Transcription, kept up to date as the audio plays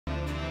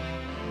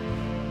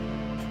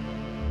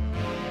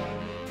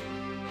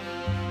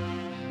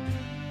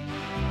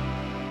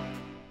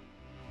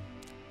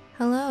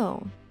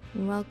Hello,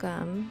 and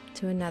welcome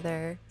to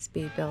another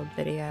speed build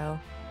video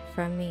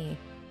from me,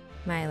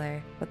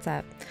 Myler. What's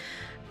up?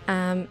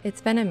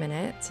 It's been a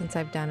minute since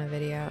I've done a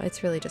video.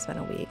 It's really just been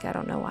a week. I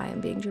don't know why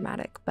I'm being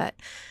dramatic, but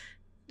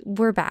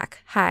we're back.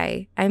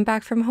 Hi, I'm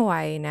back from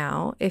Hawaii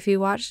now. If you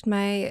watched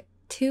my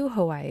 2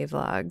 Hawaii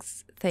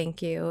vlogs,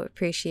 thank you.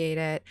 Appreciate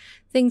it.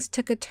 Things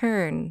took a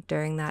turn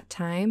during that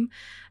time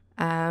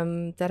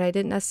that I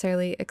didn't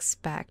necessarily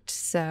expect.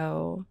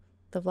 So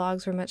the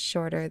vlogs were much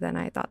shorter than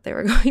I thought they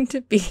were going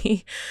to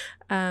be.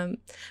 But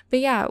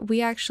yeah,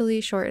 we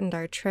actually shortened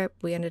our trip.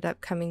 We ended up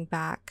coming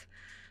back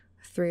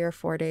 3 or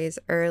 4 days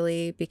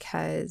early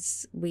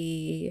because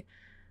we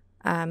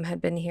had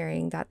been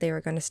hearing that they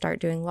were going to start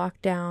doing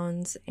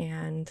lockdowns,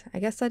 and I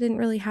guess that didn't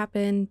really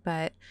happen,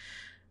 but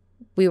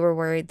we were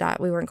worried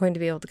that we weren't going to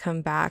be able to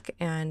come back,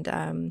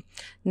 and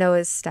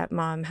Noah's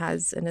stepmom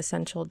has an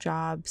essential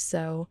job,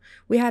 so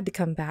we had to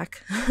come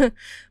back.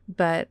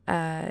 But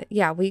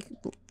yeah, we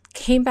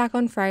came back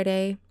on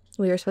Friday.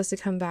 We were supposed to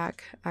come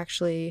back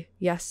actually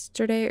 2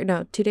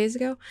 days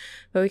ago,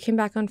 but we came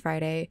back on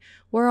Friday.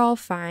 We're all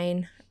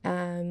fine.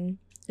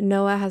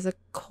 Noah has a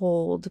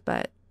cold,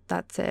 but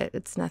that's it.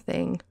 It's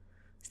nothing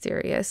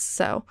serious.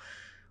 So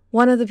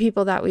one of the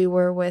people that we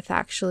were with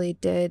actually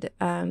did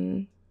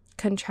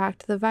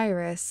contract the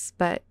virus,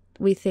 but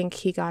we think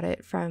he got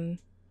it from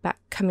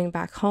coming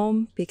back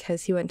home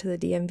because he went to the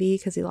DMV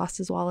because he lost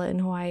his wallet in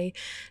Hawaii.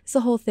 It's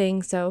the whole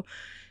thing. So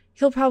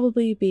he'll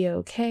probably be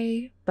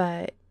okay,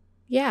 but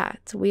yeah,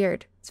 it's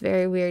weird. It's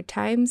very weird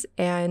times,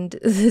 and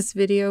this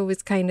video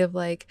was kind of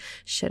like,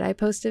 should I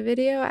post a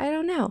video? I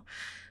don't know.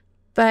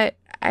 But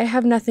I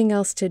have nothing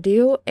else to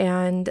do,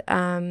 and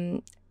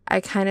I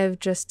kind of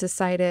just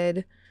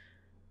decided,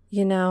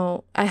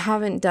 I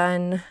haven't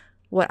done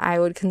what I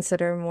would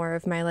consider more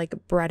of my like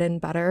bread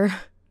and butter,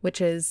 which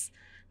is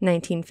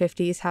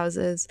 1950s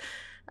houses,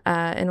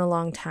 in a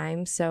long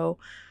time. So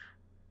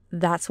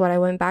that's what I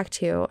went back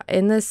to.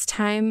 In this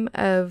time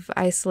of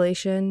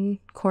isolation,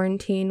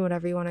 quarantine,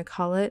 whatever you want to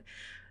call it,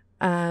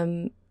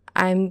 I'm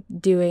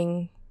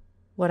doing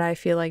what I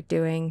feel like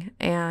doing.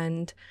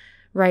 And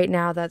right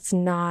now, that's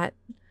not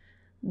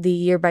the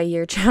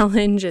year-by-year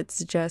challenge.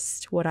 It's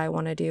just what I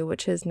want to do,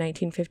 which is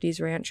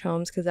 1950s ranch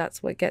homes, because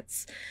that's what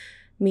gets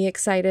me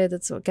excited.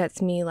 That's what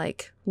gets me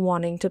like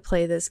wanting to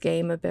play this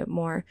game a bit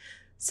more.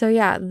 So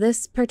yeah,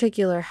 this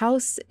particular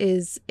house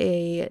is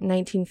a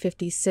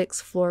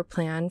 1956 floor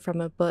plan from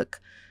a book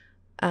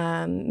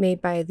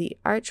made by the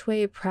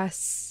Archway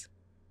Press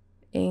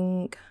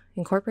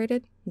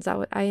Incorporated. Is that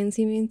what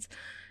INC means?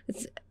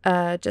 It's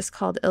just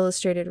called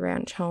Illustrated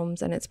Ranch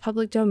Homes, and it's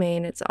public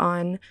domain. It's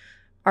on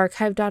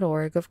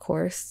archive.org, of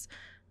course.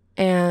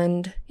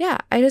 And yeah,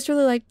 I just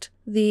really liked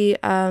the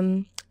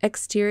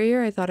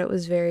exterior. I thought it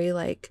was very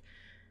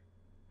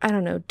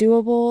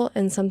doable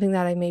and something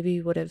that I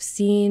maybe would have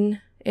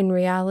seen in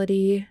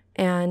reality.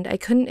 And I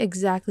couldn't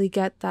exactly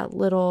get that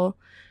little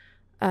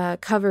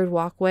covered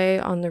walkway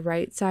on the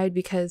right side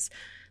because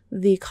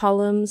the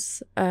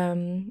columns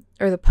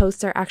or the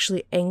posts are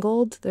actually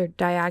angled. They're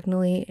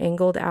diagonally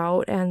angled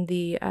out, and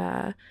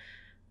the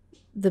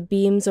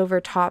beams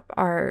over top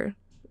are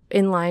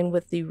in line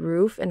with the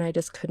roof, and I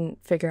just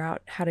couldn't figure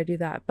out how to do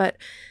that. But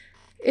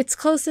it's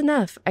close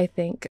enough, I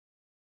think.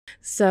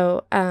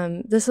 So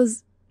this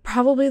was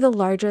probably the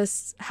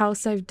largest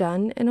house I've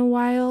done in a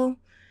while,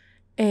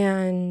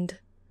 and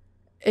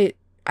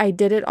I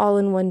did it all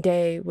in one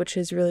day, which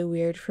is really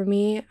weird for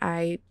me.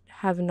 I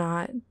have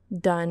not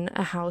done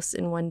a house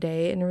in one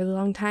day in a really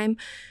long time.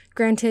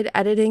 Granted,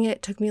 editing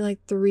it took me like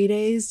 3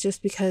 days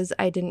just because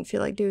I didn't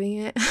feel like doing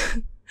it.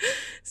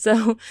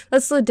 So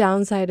that's the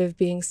downside of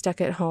being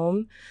stuck at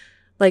home.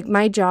 Like,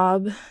 my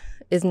job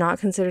is not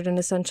considered an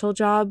essential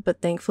job,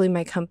 but thankfully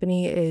my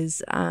company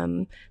is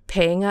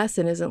paying us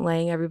and isn't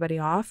laying everybody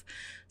off.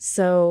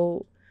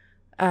 So,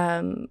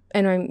 and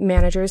our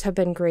managers have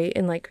been great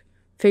in like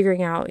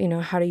figuring out,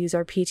 how to use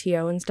our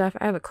PTO and stuff.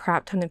 I have a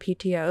crap ton of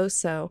PTO,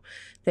 so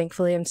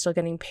thankfully I'm still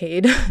getting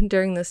paid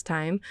during this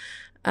time.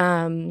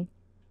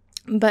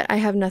 But I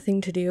have nothing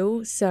to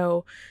do,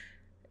 so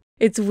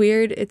it's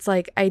weird. It's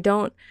like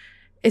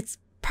it's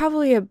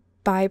probably a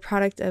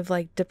byproduct of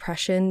like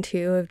depression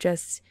too, of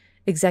just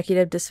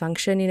executive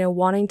dysfunction,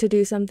 wanting to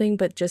do something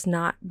but just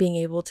not being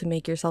able to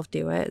make yourself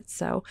do it.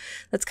 So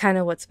that's kind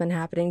of what's been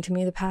happening to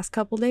me the past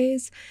couple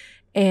days.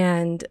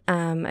 And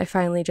I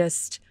finally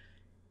just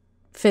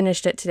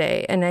finished it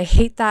today. And I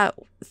hate that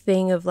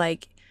thing of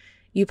like,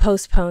 you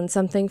postpone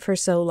something for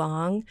so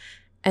long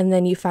and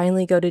then you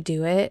finally go to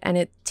do it and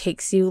it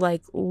takes you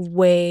like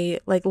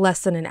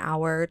less than an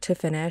hour to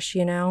finish,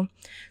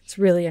 It's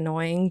really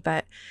annoying,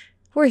 but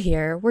we're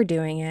here, we're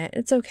doing it,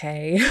 it's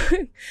okay.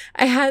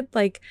 I had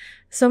like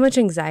so much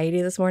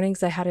anxiety this morning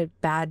because I had a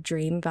bad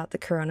dream about the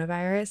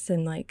coronavirus,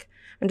 and like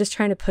I'm just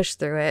trying to push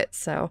through it.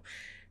 So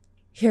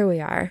here we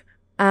are.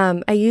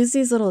 I use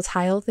these little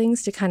tile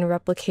things to kind of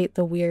replicate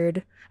the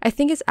weird, I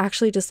think it's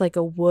actually just like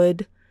a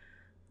wood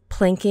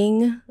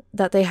planking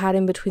that they had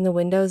in between the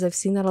windows. I've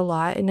seen that a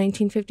lot in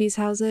 1950s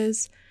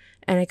houses.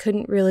 and I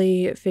couldn't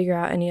really figure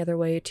out any other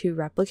way to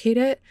replicate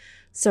it.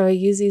 So I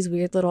use these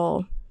weird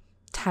little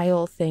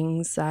tile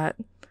things that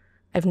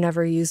I've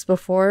never used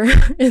before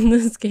in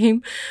this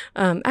game.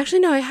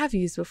 Actually, no, I have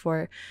used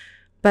before,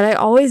 but I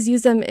always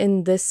use them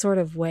in this sort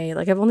of way.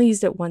 Like I've only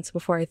used it once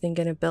before, I think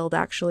in a build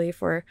actually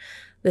for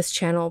this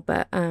channel,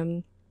 but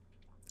they're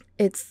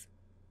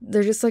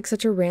just like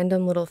such a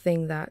random little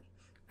thing that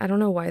I don't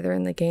know why they're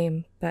in the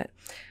game, but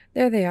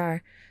there they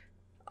are.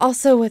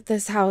 Also with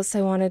this house,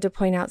 I wanted to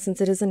point out, since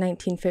it is a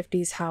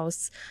 1950s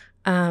house,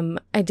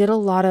 I did a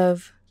lot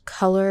of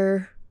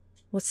color,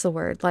 what's the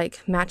word,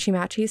 like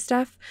matchy-matchy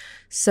stuff.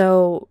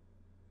 So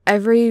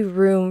every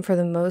room for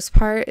the most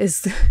part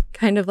is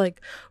kind of like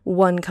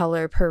one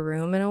color per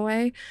room in a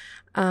way.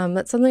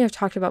 That's something I've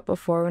talked about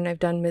before when I've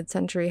done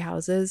mid-century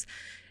houses.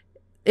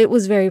 It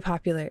was very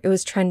popular. It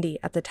was trendy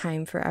at the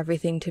time for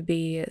everything to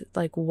be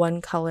like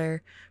one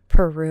color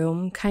per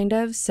room, kind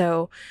of.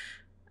 So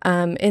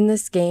in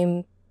this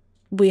game,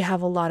 we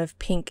have a lot of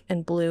pink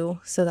and blue.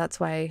 So that's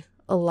why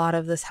a lot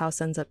of this house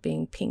ends up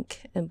being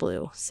pink and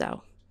blue.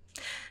 So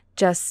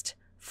just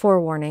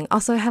forewarning.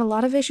 Also, I had a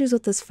lot of issues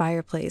with this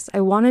fireplace.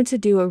 I wanted to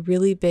do a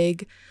really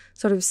big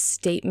sort of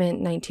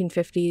statement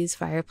 1950s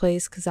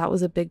fireplace because that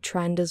was a big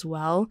trend as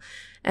well.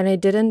 And I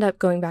did end up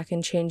going back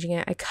and changing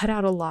it. I cut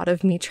out a lot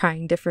of me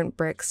trying different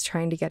bricks,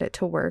 trying to get it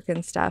to work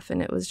and stuff.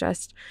 And it was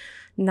just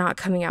not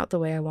coming out the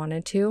way I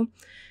wanted to.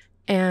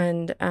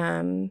 And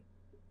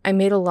I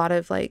made a lot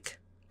of like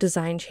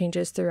design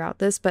changes throughout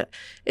this, but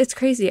it's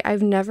crazy.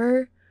 I've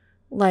never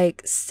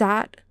like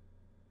sat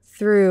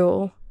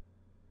through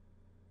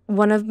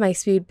one of my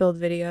speed build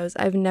videos.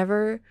 I've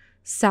never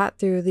sat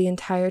through the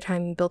entire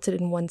time and built it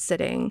in one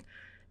sitting,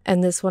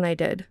 and this one I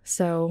did.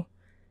 So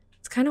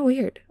it's kind of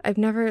weird. I've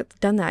never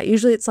done that.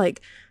 Usually it's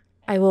like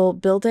I will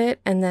build it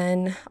and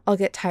then I'll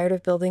get tired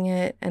of building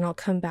it and I'll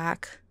come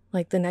back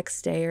like the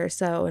next day or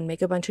so and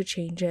make a bunch of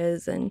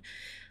changes and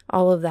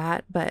all of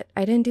that, but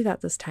I didn't do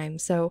that this time.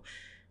 So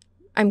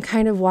I'm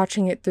kind of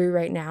watching it through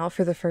right now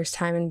for the first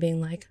time and being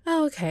like,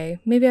 oh, okay,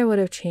 maybe I would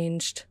have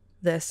changed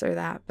this or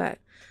that, but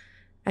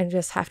I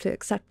just have to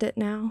accept it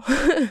now.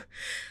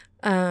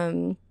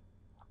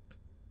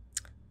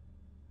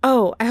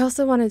 Oh, I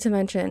also wanted to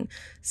mention,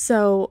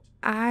 so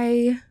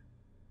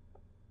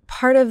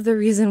part of the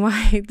reason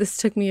why this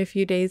took me a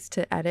few days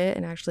to edit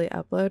and actually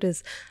upload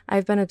is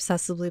I've been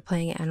obsessively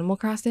playing Animal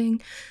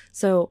Crossing.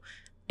 So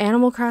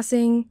Animal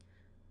Crossing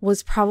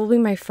was probably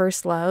my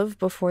first love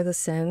before The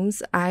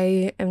Sims.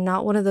 I am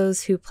not one of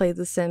those who played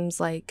The Sims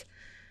like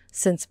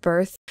since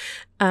birth.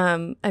 I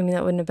mean,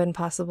 that wouldn't have been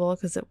possible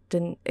because it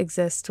didn't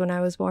exist when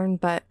I was born.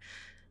 But,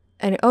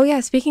 and oh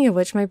yeah, speaking of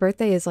which, my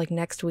birthday is like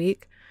next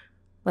week,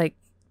 like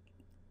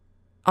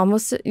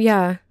almost,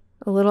 yeah,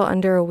 a little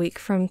under a week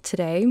from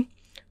today.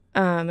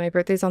 My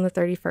birthday's on the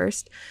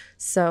 31st.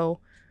 So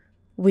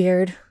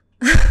weird.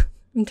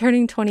 I'm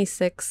turning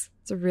 26.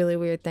 It's a really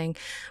weird thing.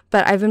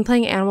 But I've been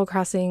playing Animal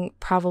Crossing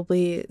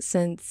probably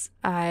since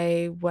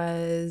I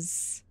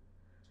was,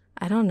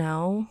 I don't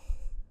know,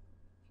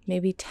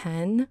 maybe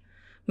 10.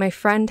 My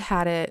friend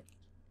had it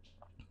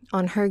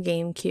on her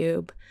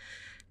GameCube,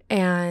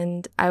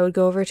 and I would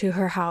go over to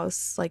her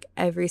house like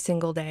every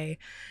single day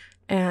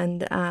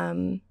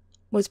and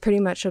was pretty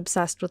much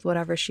obsessed with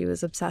whatever she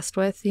was obsessed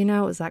with, you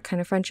know. It was that kind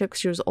of friendship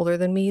because she was older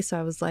than me, so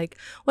I was like,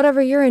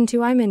 whatever you're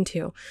into, I'm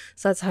into.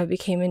 So that's how I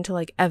became into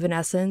like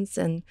Evanescence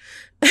and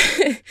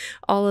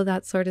all of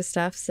that sort of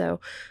stuff. So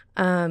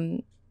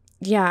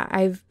yeah,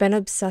 I've been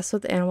obsessed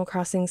with Animal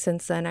Crossing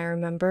since then. I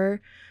remember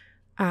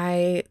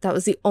that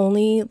was the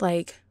only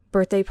like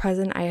birthday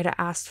present I had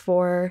asked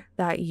for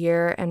that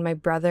year, and my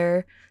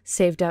brother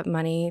saved up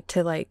money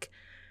to like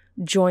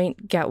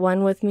joint get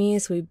one with me,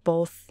 so we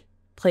both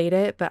played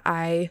it, but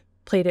I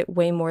played it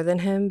way more than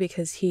him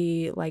because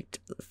he liked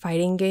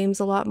fighting games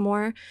a lot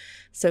more.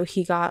 So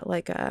he got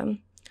like an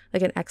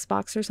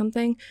Xbox or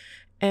something,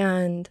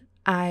 and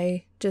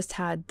I just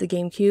had the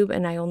GameCube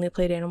and I only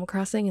played Animal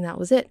Crossing, and that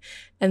was it.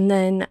 And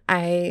then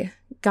I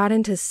got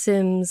into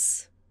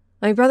Sims.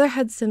 My brother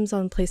had Sims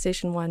on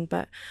PlayStation 1,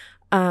 but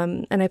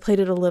and I played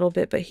it a little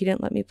bit, but he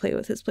didn't let me play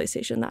with his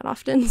PlayStation that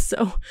often,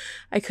 so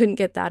I couldn't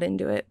get that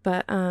into it.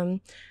 But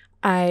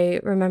I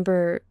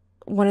remember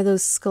one of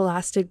those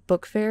Scholastic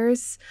book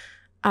fairs,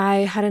 I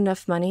had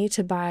enough money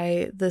to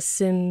buy The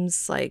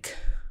Sims, like,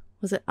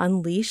 was it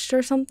Unleashed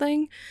or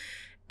something?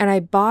 And I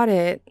bought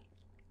it,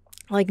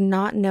 like,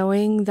 not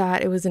knowing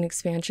that it was an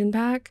expansion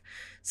pack.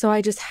 So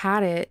I just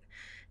had it,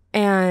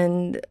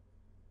 and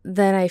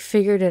then I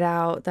figured it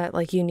out that,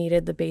 like, you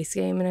needed the base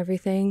game and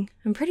everything.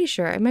 I'm pretty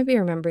sure. I might be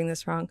remembering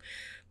this wrong.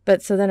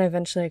 But so then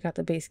eventually I got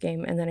the base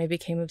game, and then I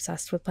became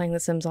obsessed with playing The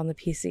Sims on the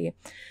PC.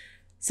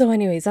 So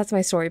anyways, that's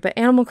my story. But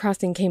Animal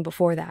Crossing came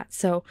before that.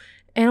 So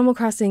Animal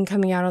Crossing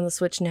coming out on the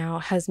Switch now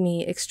has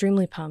me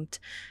extremely pumped.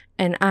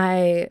 And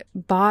I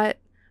bought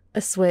a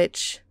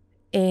Switch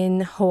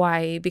in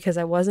Hawaii because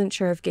I wasn't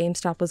sure if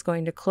GameStop was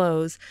going to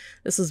close.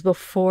 This was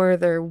before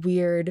their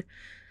weird,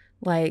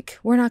 like,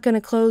 we're not going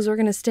to close, we're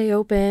going to stay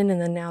open. And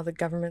then now the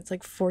government's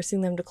like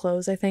forcing them to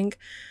close, I think.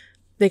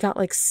 they got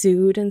like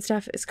sued and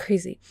stuff. It's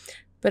crazy.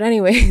 But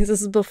anyways,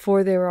 this is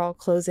before they were all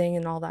closing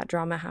and all that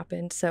drama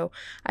happened. So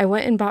I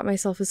went and bought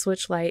myself a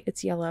Switch Lite.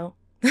 It's yellow.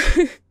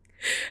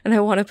 And I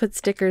want to put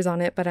stickers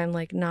on it, but I'm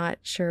like not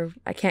sure.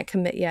 I can't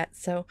commit yet.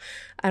 So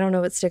I don't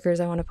know what stickers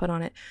I want to put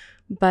on it.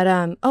 But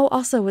oh,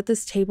 also with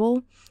this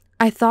table,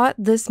 I thought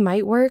this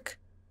might work.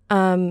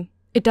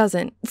 It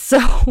doesn't.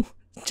 So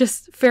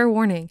just fair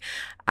warning.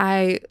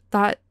 I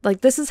thought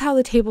like this is how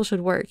the table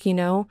should work, you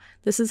know?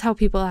 This is how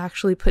people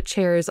actually put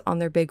chairs on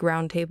their big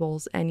round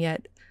tables, and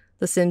yet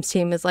the Sims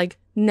team is like,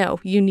 no,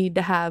 you need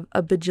to have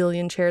a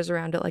bajillion chairs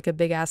around it like a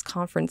big ass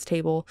conference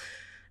table.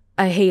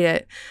 I hate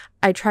it.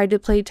 I tried to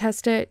play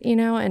test it, you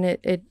know, and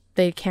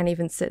they can't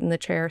even sit in the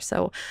chair.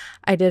 So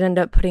I did end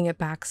up putting it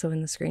back. So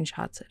in the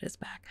screenshots it is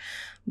back.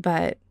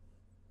 But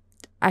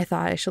I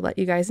thought I should let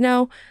you guys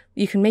know.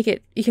 You can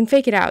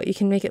fake it out. You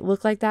can make it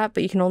look like that,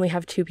 but you can only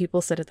have 2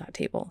 people sit at that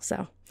table.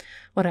 So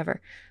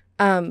whatever.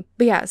 But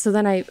yeah, so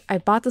then I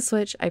bought the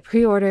Switch. I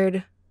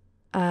pre-ordered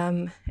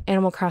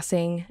Animal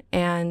Crossing,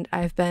 and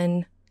I've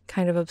been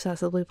kind of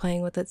obsessively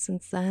playing with it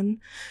since then.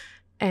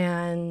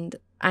 And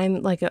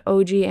I'm like an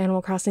OG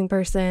Animal Crossing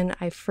person.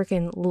 I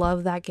freaking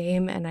love that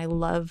game, and I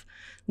love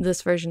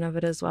this version of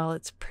it as well.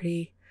 It's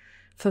pretty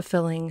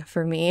fulfilling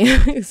for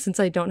me since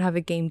I don't have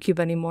a GameCube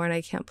anymore and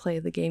I can't play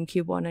the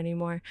GameCube one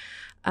anymore.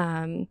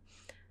 I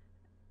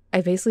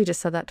basically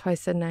just said that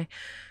twice, didn't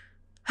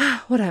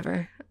I?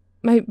 Whatever.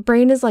 My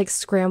brain is like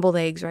scrambled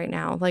eggs right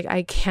now. Like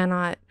I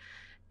cannot,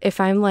 if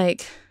I'm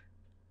like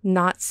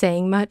not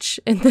saying much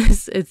in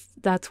this,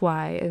 that's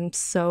why I'm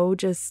so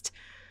just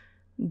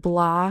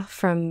blah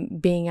from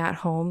being at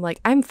home. Like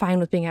I'm fine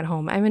with being at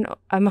home. I'm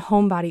a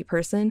homebody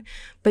person,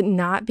 but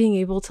not being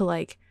able to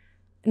like,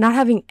 not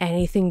having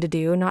anything to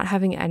do, not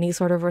having any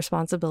sort of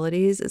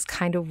responsibilities is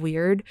kind of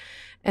weird.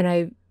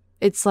 And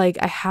it's like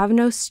I have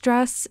no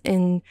stress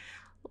in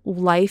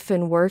life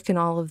and work and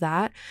all of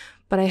that,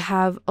 but I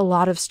have a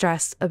lot of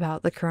stress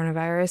about the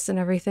coronavirus and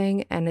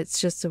everything. And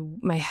it's just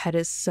my head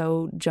is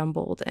so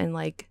jumbled and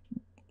like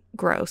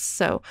gross.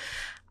 So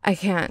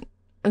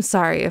I'm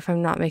sorry if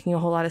I'm not making a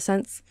whole lot of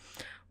sense.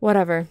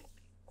 Whatever.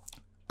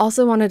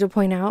 Also wanted to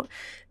point out,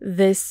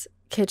 this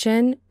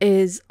kitchen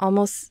is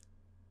almost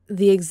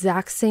the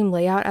exact same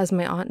layout as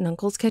my aunt and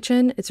uncle's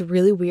kitchen. It's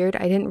really weird.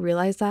 I didn't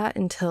realize that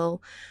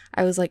until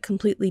I was like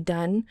completely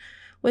done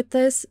with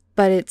this,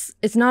 but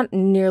it's not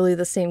nearly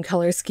the same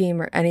color scheme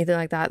or anything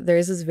like that.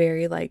 Theirs is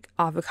very like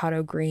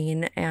avocado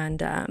green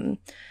and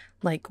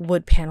like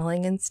wood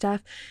paneling and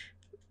stuff,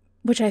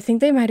 which I think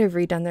they might have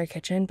redone their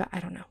kitchen, but I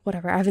don't know,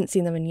 whatever. I haven't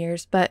seen them in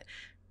years, but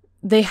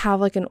they have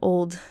like an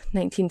old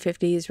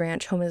 1950s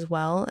ranch home as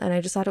well. And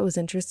I just thought it was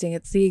interesting.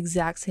 It's the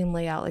exact same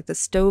layout. Like the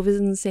stove is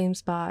in the same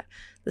spot.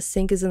 The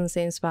sink is in the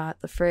same spot.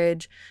 The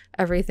fridge,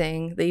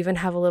 everything. They even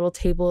have a little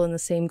table in the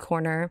same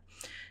corner.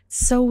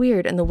 It's so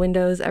weird. And the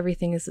windows,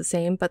 everything is the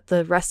same, but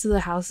the rest of the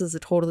house is a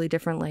totally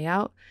different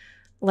layout.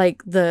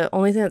 Like the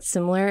only thing that's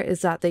similar is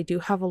that they do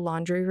have a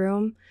laundry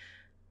room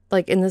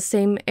like in the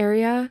same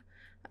area.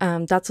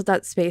 That's what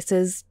that space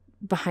is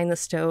behind the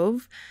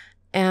stove.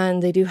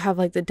 And they do have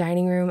like the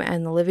dining room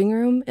and the living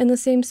room in the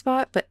same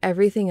spot, but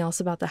everything else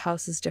about the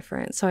house is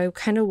different. So I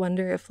kind of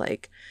wonder if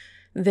like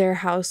their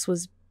house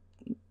was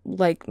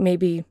like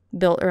maybe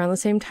built around the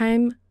same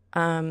time,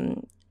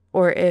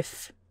 or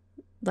if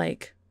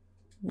like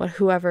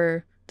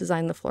whoever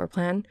designed the floor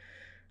plan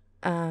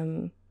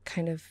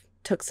kind of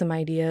took some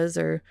ideas,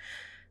 or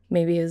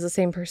maybe it was the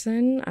same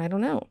person. I don't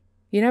know.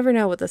 You never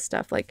know with this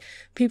stuff. Like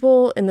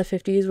people in the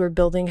 50s were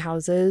building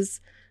houses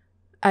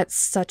at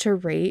such a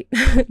rate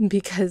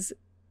because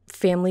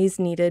families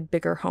needed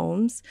bigger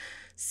homes.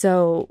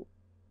 So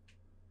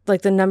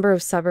like the number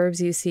of suburbs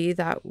you see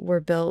that were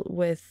built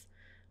with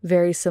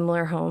very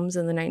similar homes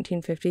in the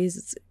 1950s,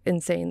 it's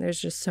insane. There's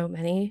just so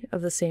many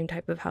of the same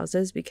type of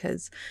houses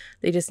because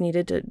they just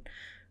needed to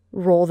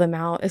roll them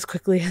out as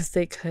quickly as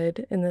they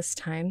could in this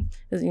time,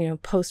 you know,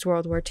 post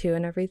World War II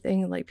and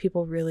everything. Like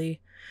people really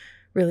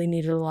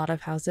needed a lot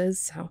of houses.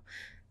 So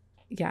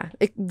yeah,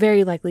 it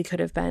very likely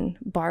could have been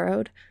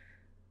borrowed.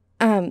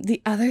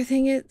 The other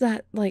thing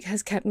that like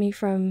has kept me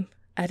from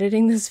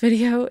editing this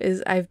video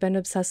is I've been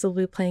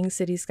obsessively playing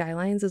City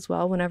Skylines as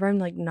well. Whenever I'm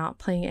like not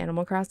playing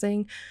Animal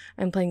Crossing,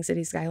 I'm playing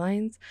City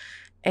Skylines.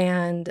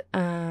 And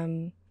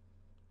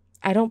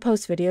I don't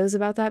post videos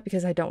about that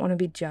because I don't want to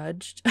be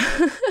judged.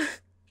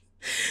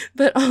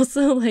 But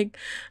also like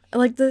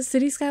the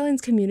City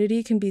Skylines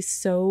community can be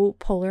so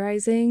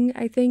polarizing,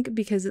 I think,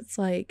 because it's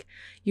like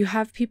you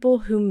have people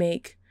who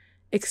make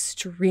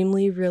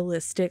extremely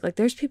realistic, like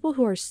there's people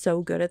who are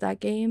so good at that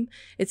game,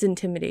 it's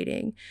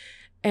intimidating.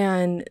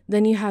 And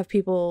then you have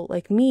people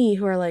like me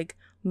who are like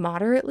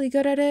moderately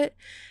good at it.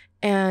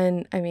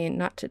 And I mean,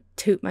 not to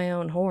toot my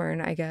own horn,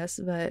 I guess,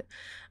 but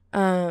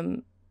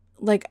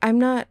like I'm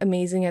not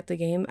amazing at the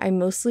game. I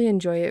mostly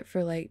enjoy it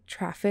for like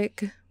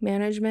traffic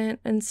management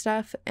and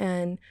stuff,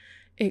 and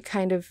it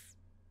kind of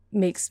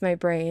makes my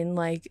brain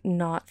like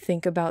not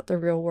think about the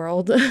real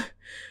world.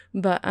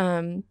 But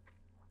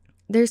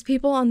there's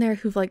people on there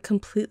who've like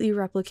completely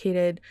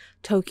replicated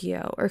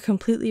Tokyo or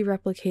completely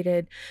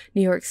replicated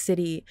New York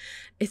City.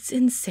 It's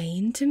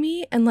insane to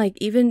me. And like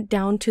even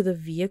down to the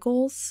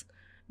vehicles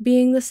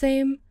being the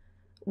same,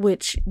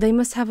 which they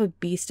must have a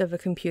beast of a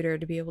computer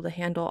to be able to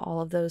handle all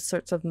of those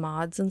sorts of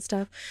mods and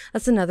stuff.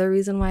 That's another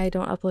reason why I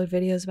don't upload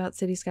videos about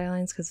city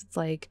skylines, because it's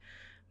like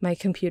my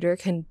computer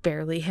can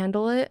barely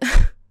handle it.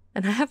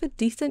 And I have a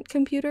decent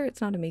computer.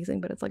 It's not amazing,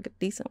 but it's like a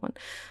decent one.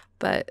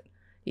 But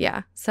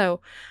yeah,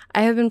 so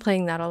I have been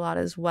playing that a lot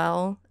as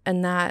well.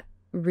 And that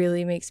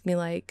really makes me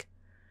like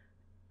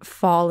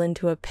fall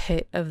into a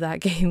pit of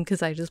that game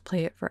because I just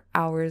play it for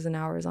hours and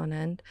hours on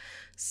end.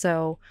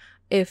 So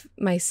if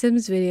my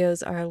Sims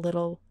videos are a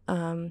little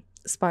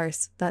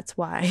sparse, that's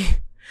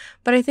why.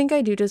 But I think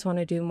I do just want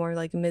to do more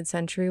like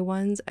mid-century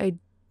ones. I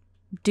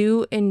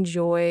do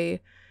enjoy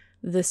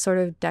this sort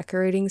of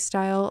decorating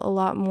style a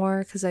lot more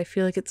because I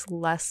feel like it's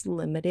less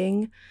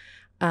limiting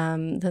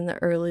than the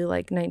early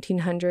like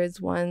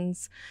 1900s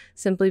ones,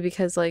 simply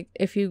because like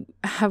if you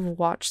have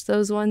watched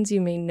those ones,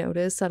 you may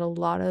notice that a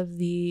lot of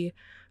the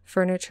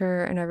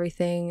furniture and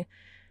everything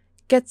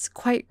gets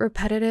quite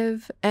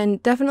repetitive.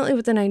 And definitely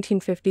with the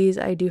 1950s,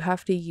 I do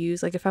have to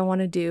use, like if I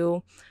want to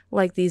do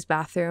like these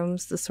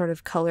bathrooms, the sort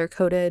of color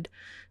coded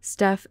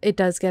stuff, it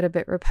does get a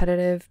bit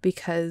repetitive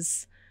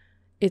because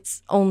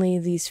it's only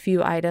these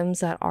few items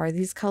that are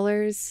these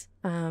colors.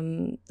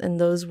 And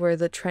those were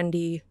the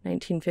trendy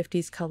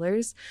 1950s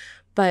colors.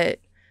 But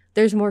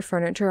there's more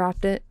furniture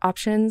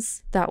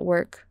options that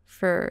work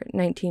for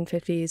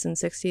 1950s and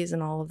 60s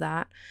and all of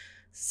that.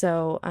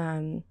 So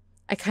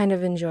I kind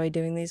of enjoy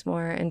doing these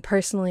more. And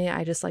personally,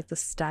 I just like the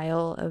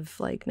style of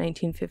like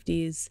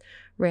 1950s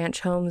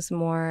ranch homes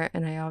more.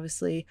 And I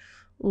obviously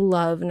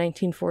love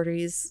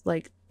 1940s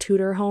like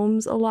Tudor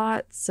homes a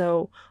lot.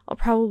 So I'll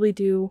probably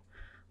do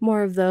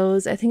more of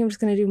those. I think I'm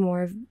just going to do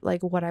more of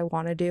like what I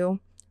want to do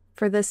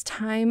for this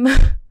time.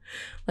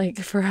 Like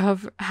for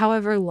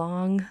however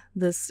long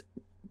this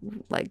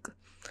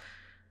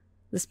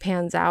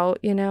pans out,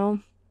 you know.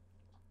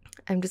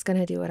 I'm just going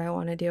to do what I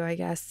want to do, I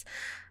guess.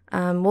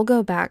 We'll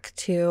go back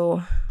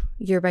to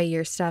year by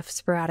year stuff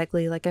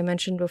sporadically. Like I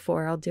mentioned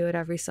before, I'll do it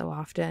every so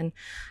often.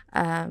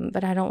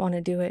 But I don't want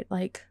to do it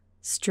like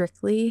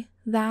strictly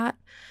that.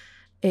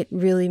 It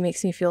really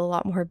makes me feel a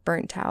lot more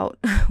burnt out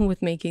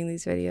with making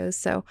these videos.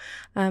 So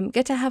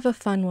get to have a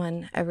fun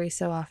one every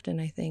so often,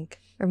 I think.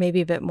 Or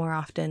maybe a bit more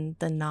often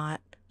than not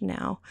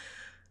now.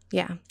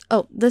 Yeah.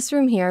 Oh, this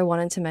room here I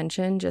wanted to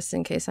mention, just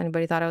in case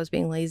anybody thought I was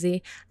being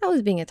lazy. I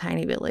was being a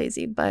tiny bit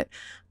lazy, but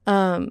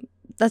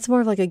that's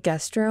more of like a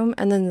guest room.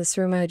 And then this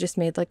room I just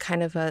made like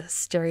kind of a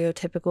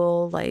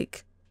stereotypical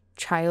like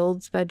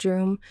child's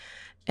bedroom.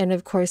 And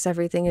of course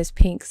everything is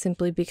pink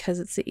simply because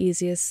it's the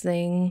easiest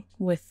thing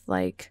with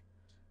like,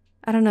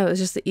 I don't know, it was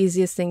just the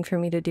easiest thing for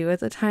me to do at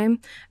the time.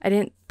 I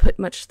didn't put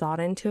much thought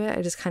into it.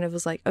 I just kind of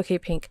was like, okay,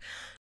 pink.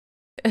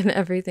 And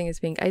everything is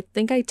pink. I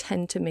think I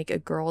tend to make a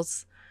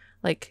girl's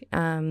like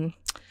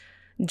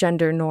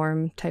gender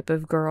norm type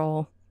of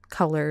girl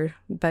color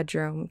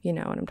bedroom. You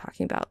know what I'm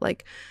talking about.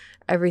 Like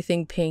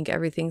everything pink,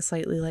 everything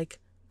slightly like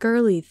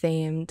girly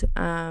themed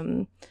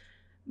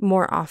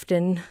more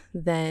often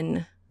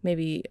than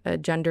maybe a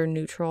gender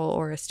neutral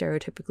or a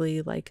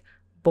stereotypically like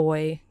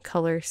boy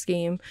color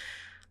scheme.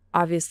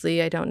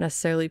 Obviously, I don't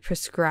necessarily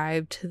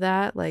prescribe to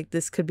that. Like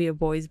this could be a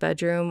boy's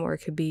bedroom or it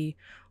could be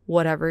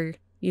whatever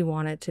you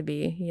want it to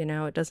be. You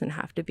know, it doesn't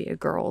have to be a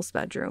girl's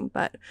bedroom,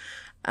 but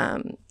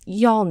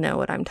y'all know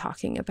what I'm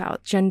talking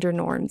about, gender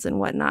norms and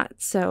whatnot.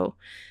 So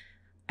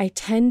I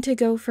tend to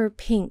go for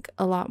pink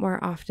a lot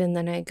more often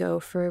than I go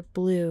for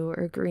blue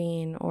or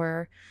green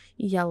or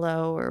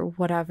yellow or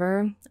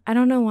whatever. I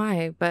don't know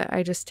why, but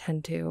I just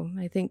tend to.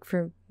 I think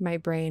for my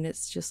brain,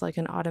 it's just like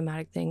an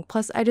automatic thing.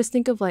 Plus, I just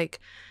think of like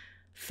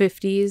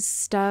 50s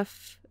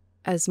stuff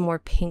as more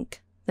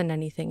pink than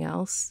anything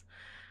else.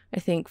 I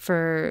think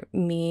for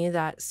me,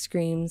 that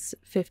screams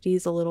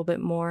 50s a little bit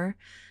more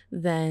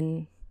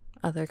than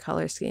other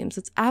color schemes.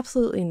 It's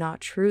absolutely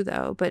not true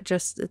though, but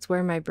just it's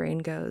where my brain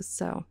goes.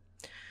 So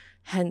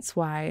hence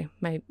why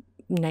my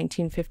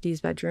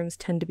 1950s bedrooms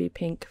tend to be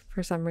pink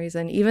for some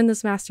reason. Even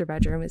this master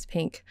bedroom is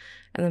pink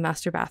and the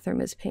master bathroom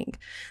is pink.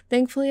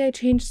 Thankfully, I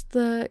changed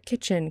the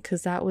kitchen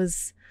because that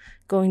was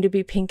going to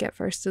be pink at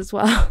first as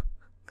well.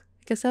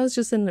 I guess I was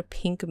just in a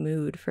pink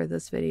mood for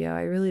this video.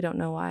 I really don't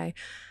know why.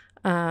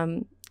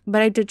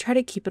 But I did try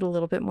to keep it a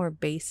little bit more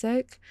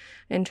basic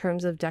in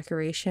terms of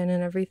decoration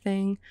and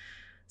everything,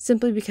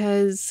 simply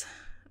because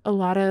a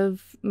lot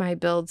of my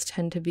builds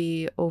tend to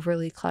be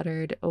overly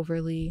cluttered,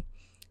 overly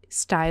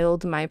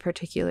styled my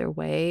particular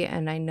way.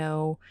 And I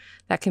know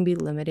that can be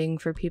limiting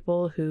for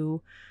people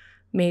who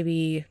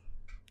maybe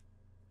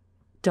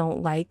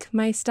don't like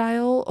my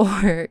style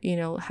or, you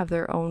know, have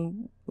their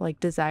own like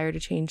desire to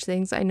change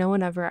things. I know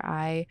whenever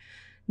I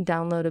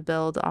download a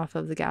build off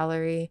of the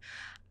gallery,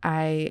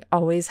 I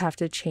always have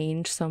to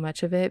change so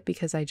much of it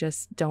because I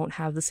just don't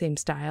have the same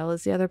style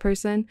as the other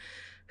person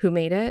who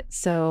made it.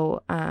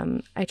 So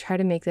I try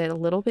to make it a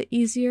little bit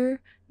easier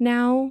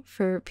now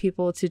for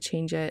people to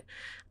change it,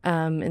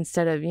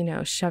 instead of, you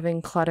know,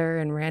 shoving clutter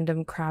and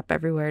random crap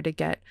everywhere to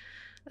get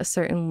a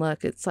certain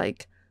look. It's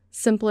like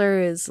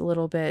simpler is a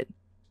little bit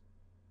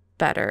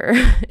better.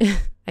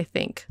 I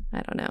think.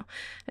 I don't know.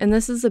 And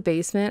this is a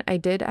basement. I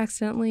did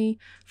accidentally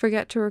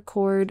forget to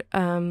record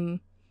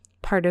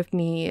part of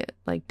me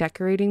like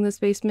decorating this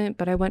basement,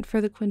 but I went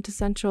for the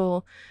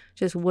quintessential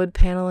just wood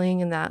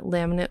paneling and that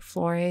laminate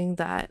flooring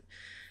that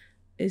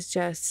is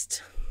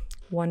just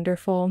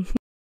wonderful.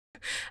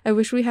 I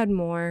wish we had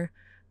more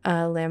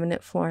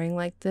laminate flooring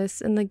like this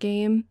in the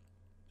game.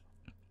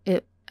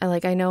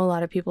 I know a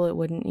lot of people it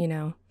wouldn't, you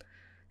know,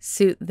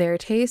 suit their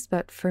taste,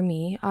 but for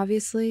me,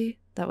 obviously,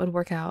 that would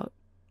work out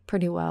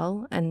pretty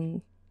well,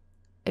 and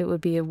it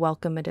would be a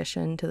welcome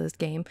addition to this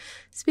game.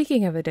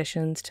 Speaking of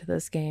additions to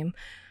this game,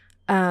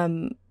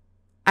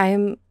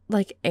 I'm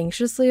like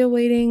anxiously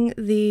awaiting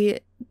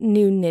the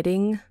new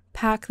knitting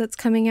pack that's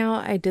coming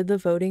out. I did the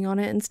voting on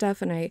it and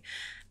stuff, and I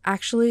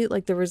actually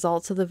like the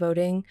results of the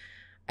voting.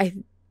 I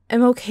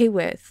am okay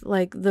with.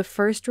 Like the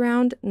first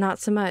round, not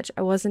so much.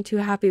 I wasn't too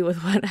happy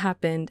with what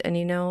happened, and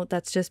you know,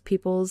 that's just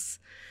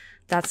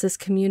that's this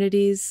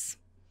community's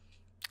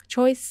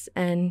choice,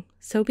 and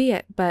so be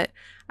it. But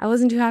I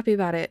wasn't too happy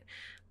about it.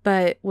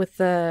 But with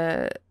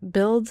the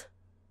build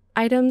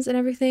items and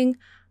everything,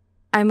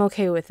 I'm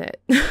okay with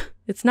it.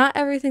 It's not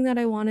everything that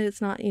I wanted.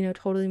 It's not, you know,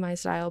 totally my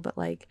style, but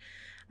like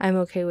I'm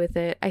okay with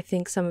it. I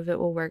think some of it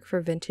will work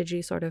for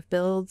vintagey sort of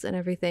builds and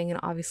everything. And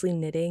obviously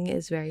knitting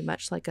is very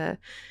much like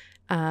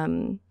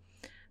an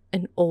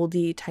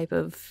oldie type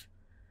of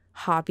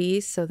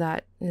hobby. So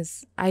that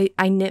is, I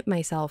knit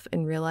myself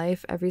in real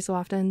life every so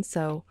often.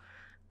 So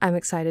I'm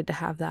excited to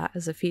have that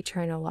as a feature.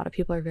 I know a lot of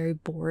people are very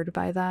bored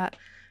by that,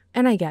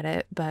 and I get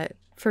it, but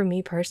for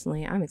me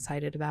personally, I'm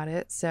excited about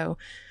it. So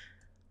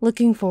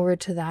looking forward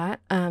to that.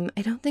 I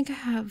don't think I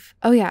have,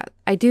 oh yeah,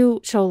 I do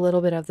show a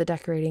little bit of the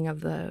decorating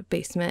of the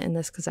basement in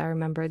this because I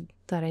remembered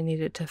that I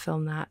needed to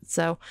film that.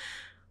 So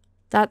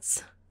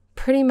that's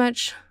pretty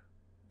much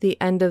the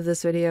end of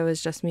this video,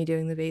 is just me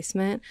doing the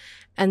basement.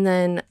 And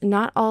then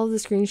not all of the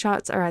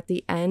screenshots are at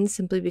the end,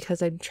 simply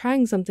because I'm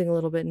trying something a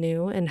little bit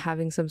new and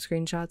having some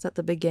screenshots at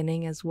the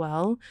beginning as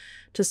well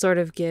to sort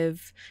of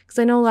give, because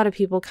I know a lot of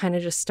people kind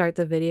of just start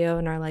the video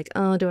and are like,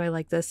 oh, do I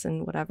like this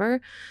and whatever.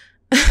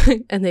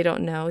 And they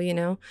don't know, you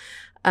know.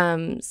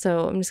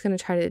 So I'm just going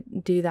to try to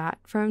do that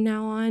from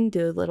now on,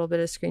 do a little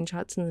bit of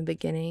screenshots in the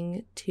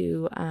beginning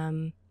to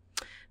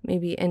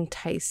maybe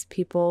entice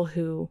people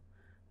who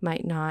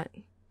might not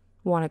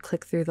want to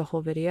click through the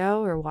whole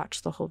video or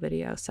watch the whole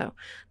video. So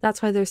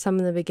that's why there's some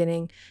in the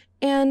beginning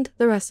and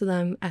the rest of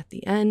them at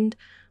the end,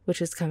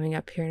 which is coming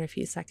up here in a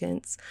few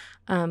seconds.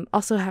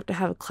 Also have to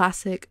have a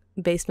classic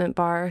basement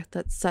bar.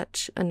 That's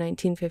such a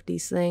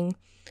 1950s thing,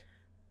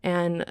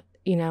 and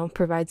you know,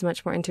 provides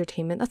much more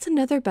entertainment. That's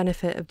another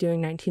benefit of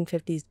doing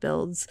 1950s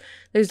builds.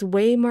 There's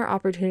way more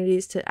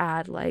opportunities to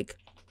add like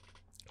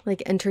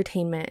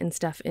entertainment and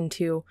stuff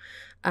into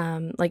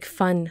like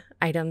fun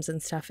items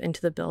and stuff into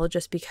the build,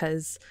 just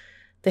because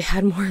they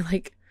had more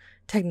like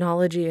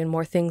technology and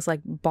more things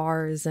like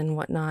bars and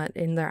whatnot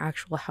in their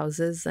actual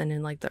houses than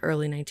in like the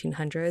early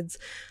 1900s.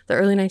 The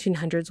early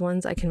 1900s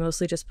ones I can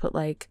mostly just put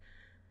like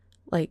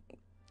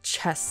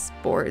chess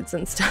boards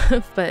and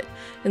stuff, but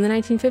in the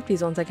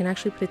 1950s ones I can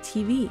actually put a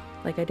TV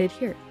like I did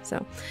here.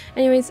 So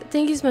anyways,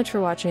 thank you so much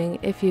for watching.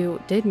 If you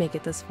did make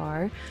it this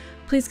far,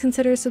 please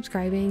consider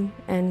subscribing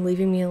and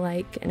leaving me a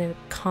like and a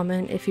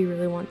comment if you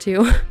really want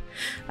to.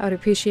 I would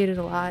appreciate it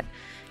a lot,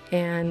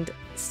 and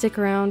stick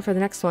around for the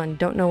next one.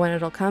 Don't know when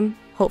it'll come,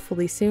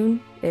 hopefully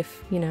soon,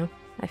 if you know,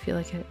 I feel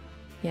like it.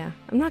 Yeah,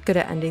 I'm not good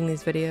at ending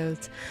these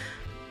videos,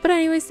 but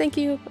anyways, thank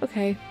you.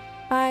 Okay,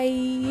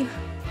 bye.